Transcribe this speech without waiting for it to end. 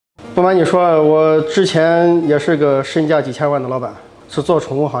不瞒你说，我之前也是个身价几千万的老板，是做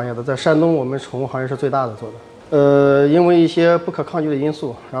宠物行业的，在山东我们宠物行业是最大的做的。因为一些不可抗拒的因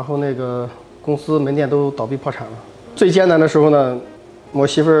素，然后那个公司门店都倒闭破产了。最艰难的时候呢，我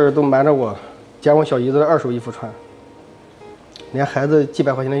媳妇儿都瞒着我，捡我小姨子的2手衣服穿，连孩子几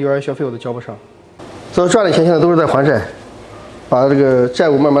百块钱的幼儿园学费我都交不上。所以赚的钱现在都是在还债，把这个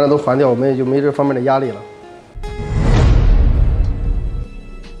债务慢慢的都还掉，我们也就没这方面的压力了。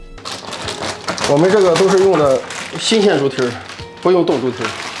我们这个都是用的新鲜猪蹄儿，不用冻猪蹄儿。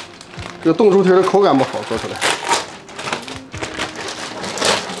这个冻猪蹄儿的口感不好，做出来。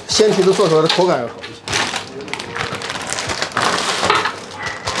鲜蹄子做出来的口感要好一些。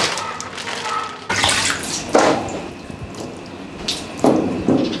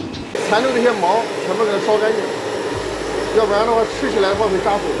残留这些毛全部给它烧干净，要不然的话吃起来的话会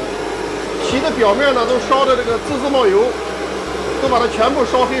扎手的。皮的表面呢都烧的这个滋滋冒油，都把它全部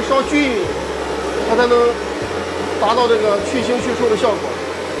烧黑烧均匀，它才能达到这个去腥去臭的效果。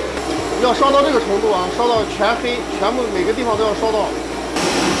要烧到这个程度啊，烧到全黑，全部每个地方都要烧到。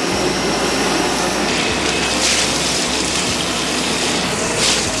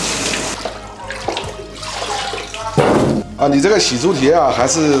啊，你这个洗猪蹄啊，还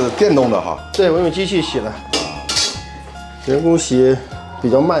是电动的哈？对，我用机器洗的，人工洗比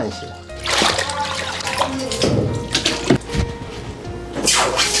较慢一些。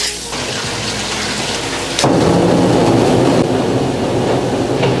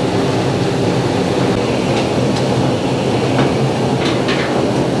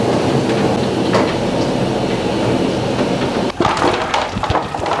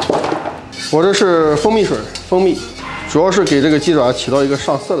我这是蜂蜜水，蜂蜜。主要是给这个鸡爪起到一个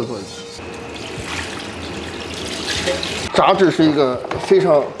上色的作用。炸制是一个非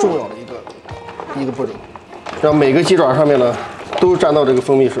常重要的一个步骤，让每个鸡爪上面呢都沾到这个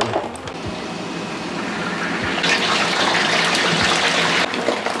蜂蜜水。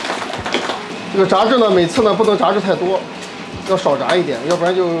这个炸制呢，每次呢不能炸制太多，要少炸一点，要不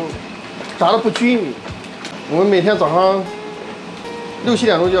然就炸的不均匀。我们每天早上6、7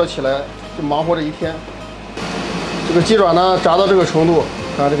点钟就要起来，就忙活这一天。这个鸡爪呢，炸到这个程度，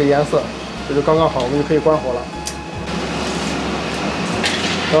看这个颜色，这就刚刚好，我们就可以关火了。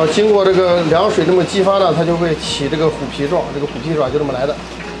然后经过这个凉水这么激发呢，它就会起这个虎皮状，这个虎皮爪就这么来的。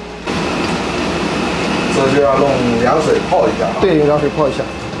这就要用凉水泡一下。对，用凉水泡一下。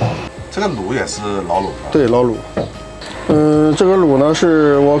这个卤也是老卤。对，老卤。这个卤呢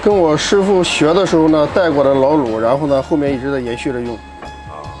是我跟我师傅学的时候呢带过的老卤，然后呢后面一直在延续着用。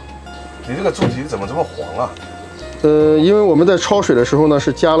啊，你这个猪蹄怎么这么黄啊？因为我们在焯水的时候呢，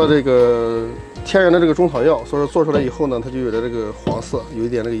是加了这个天然的这个中草药，所以说做出来以后呢，它就有了这个黄色，有一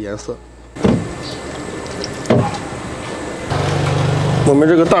点这个颜色。我们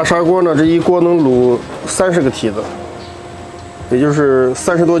这个大砂锅呢，这一锅能卤30个蹄子，也就是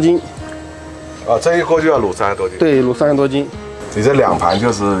30多斤。啊，这一锅就要卤30多斤。对，卤30多斤。你这2盘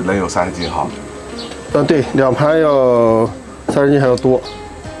就是能有30斤哈？对，2盘要30斤还要多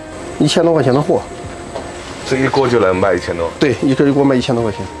，1000多块钱的货。这一锅就能卖1000多？对，这一锅卖1000多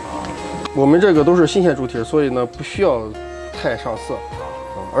块钱。我们这个都是新鲜猪蹄，所以呢不需要太上色。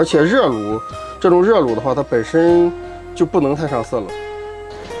而且热卤这种热卤的话，它本身就不能太上色了。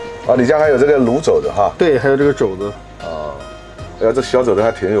啊，你家还有这个卤肘子哈？对，还有这个肘子。啊，这小肘子还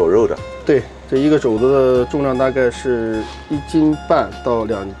挺有肉的。对，这一个肘子的重量大概是1斤半到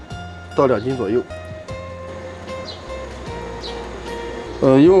2斤左右。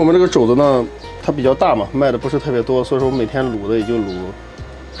因为我们这个肘子呢，它比较大嘛，卖的不是特别多，所以说我每天卤的也就卤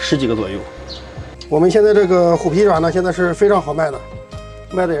10几个左右。我们现在这个虎皮爪呢，现在是非常好卖的，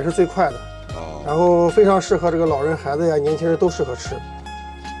卖的也是最快的。然后非常适合这个老人、孩子呀、年轻人都适合吃。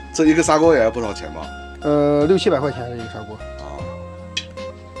这一个砂锅也要不少钱吧？6、700块钱这一个砂锅。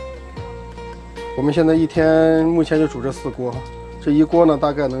我们现在一天目前就煮这4锅，这一锅呢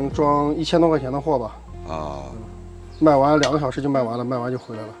大概能装1000多块钱的货吧。卖完2个小时就卖完了，卖完就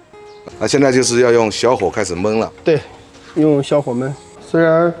回来了。那现在就是要用小火开始焖了。对，用小火焖。虽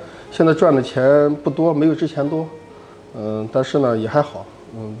然现在赚的钱不多，没有之前多，但是呢也还好。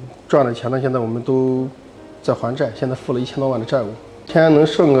赚的钱呢，现在我们都在还债，现在付了1000多万的债务，天能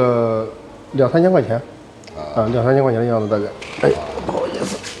剩个2、3千块钱，2、3千块钱的样子大概。哎，不好意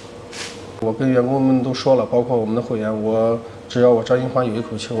思，我跟员工们都说了，包括我们的会员，只要我张金欢有一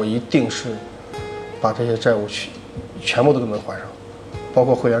口气，我一定是把这些债务全部都能还上，包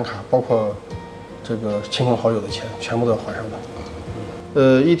括会员卡，包括这个亲朋好友的钱，全部都要还上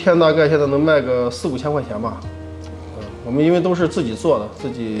的。一天大概现在能卖个4、5千块钱吧。我们因为都是自己做的，自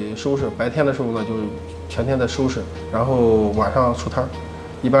己收拾，白天的时候呢就全天在收拾，然后晚上出摊儿，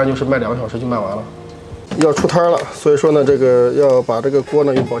一般就是卖2个小时就卖完了。要出摊了，所以说呢，这个要把这个锅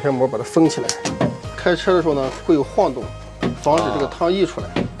呢用保鲜膜把它封起来。开车的时候呢会有晃动，防止这个汤溢出来。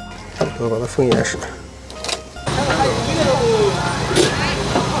我把它封严实。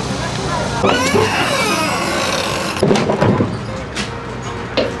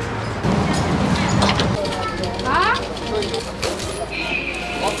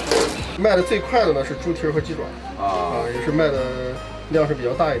卖的最快的呢是猪蹄和鸡爪也是卖的量是比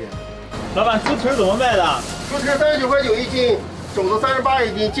较大一点的。老板，猪蹄怎么卖的？猪蹄39.9一斤，肘子38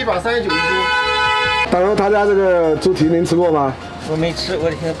一斤，鸡爪39一斤。大哥，他家这个猪蹄您吃过吗？我没吃，我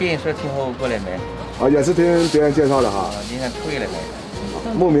听别人说挺好，过来买。啊，也是听别人介绍的哈。今天特意来买。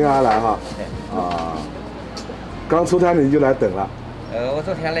慕名而来哈。对。啊。刚出摊你就来等了。我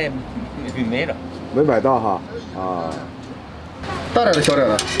昨天来没买着。没买到哈。啊。大点的，小点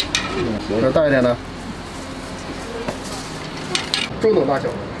的。这大一点的。中等大小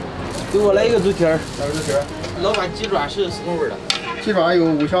的。给我来一个猪蹄儿。来个猪蹄儿。老板，鸡爪是什么味的？鸡爪有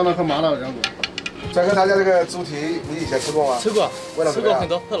五香的和麻辣的2种。帅哥，他家这个猪蹄你以前吃过吗？吃过，吃过很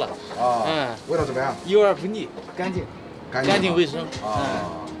多次了。啊。味道怎么样？油而不腻，干净，干净卫生。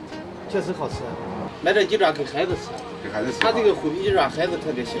确实好吃。买点鸡爪给孩子吃。给孩子吃。他这个虎皮鸡爪孩子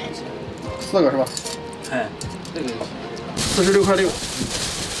特别喜欢吃。4个是吧？哎，这个46.6块。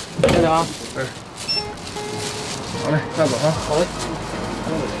这个啊。哎。好嘞，带走啊。好嘞。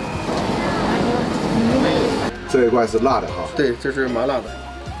这一罐是辣的哈。对，这是麻辣的，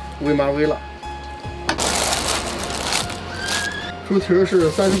微麻微辣。猪蹄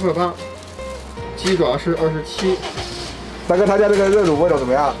是30.8块，鸡爪是27。大哥，他家这个热卤味道怎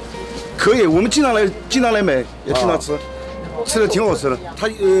么样？可以，我们经常来买，也经常吃，吃的挺好吃的。他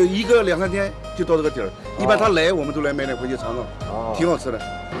1个2、3天就到这个底儿，一般他来我们都来买点回去尝尝，挺好吃的。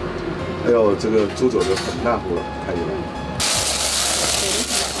哎呦，这个猪肘子很烂乎了，看见没？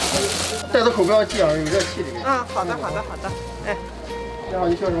带着口不要系啊，有热气里面。啊，好的。哎，你好，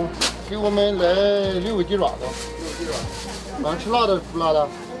你叫什么？给我们来6个鸡爪子。6个鸡爪。吃辣的不辣的？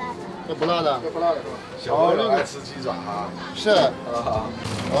这不辣的。这不辣的是吧？小朋友爱吃鸡爪哈。是。好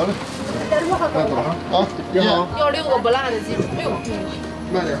嘞。那走哈。好，你好。要6个不辣的鸡爪。哎呦，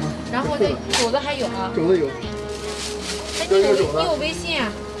慢点哈。然后这肘子还有啊？肘子有。哎，你有微信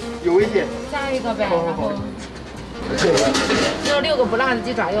啊？有微信。加一个呗，然后。要6个不辣的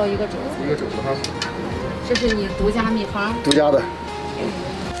鸡爪，要1个肘子。1个肘子哈。这是你独家秘方。独家的。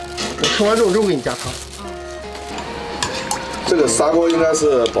我吃完肉之后给你加汤。这个砂锅应该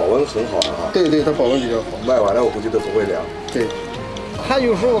是保温很好的哈。对，它保温比较好。卖完了我估计都不会凉。对。他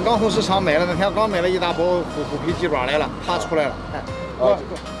有时候我刚从市场买了，那天刚买了一大包虎皮鸡爪来了，他出来了。哎，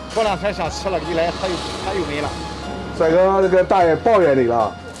过2天想吃了，一来他又没了。帅哥，这个大爷抱怨你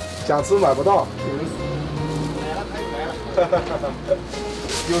了，想吃买不到。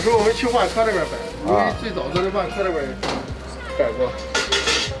有时候我们去万科那边摆，因为最早在万科那边摆过。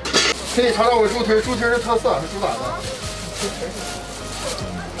可以尝尝我猪蹄是特色，是主打的。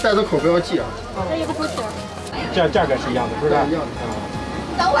带着口不要记啊。这一个猪蹄。价格是一样的，是不是？一样的。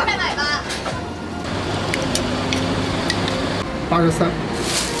等会儿再买吧。83。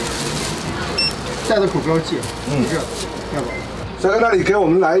带着口不要记。这样，看吧。帅哥，那你给我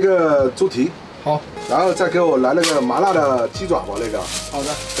们来一个猪蹄。好。然后再给我来那个麻辣的鸡爪吧，那个。好的。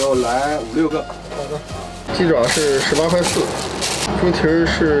给我来5、6个。好的。鸡爪是18.4块，猪蹄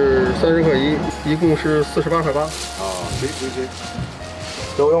是30块1，一共是48.8块。行。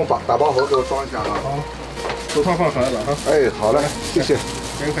给我用打包盒给我装一下啊。好。手套放好了哈。哎，好嘞，谢谢。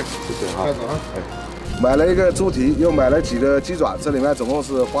别客气，谢谢哈。带走啊。哎，买了一个猪蹄，又买了几个鸡爪，这里面总共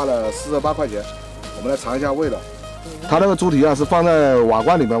是花了48块钱。我们来尝一下味道。它那个猪蹄啊是放在瓦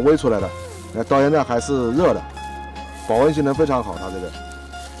罐里面煨出来的。到现在还是热的，保温性能非常好。它这个，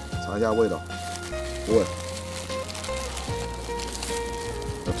尝一下味道，味。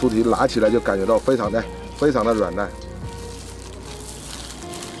猪蹄拿起来就感觉到非常的软烂。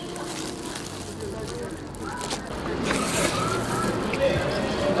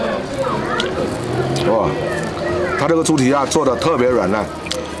哇，它这个猪蹄啊做的特别软烂，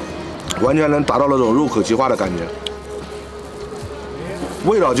完全能达到那种入口即化的感觉。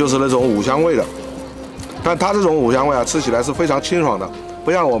味道就是那种五香味的，但它这种五香味啊，吃起来是非常清爽的，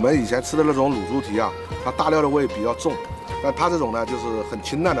不像我们以前吃的那种卤猪蹄啊，它大料的味比较重，但它这种呢就是很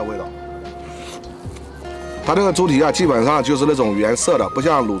清淡的味道。它这个猪蹄啊，基本上就是那种原色的，不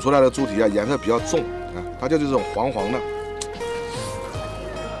像卤出来的猪蹄啊颜色比较重啊，它就是这种黄黄的，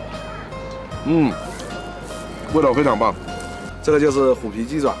味道非常棒。这个就是虎皮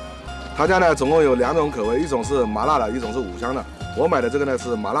鸡爪，他家呢总共有2种口味，一种是麻辣的，一种是五香的。我买的这个呢是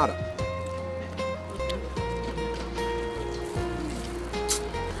麻辣的。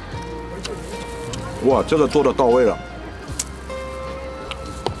哇，这个做的到位了，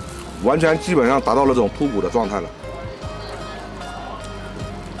完全基本上达到了这种铺骨的状态了。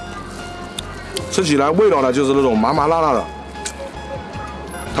吃起来味道呢，就是那种麻麻辣辣的。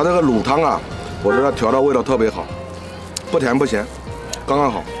它这个卤汤啊，我觉得调的味道特别好，不甜不咸，刚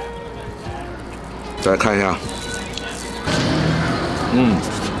刚好。再看一下，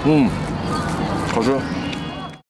好吃。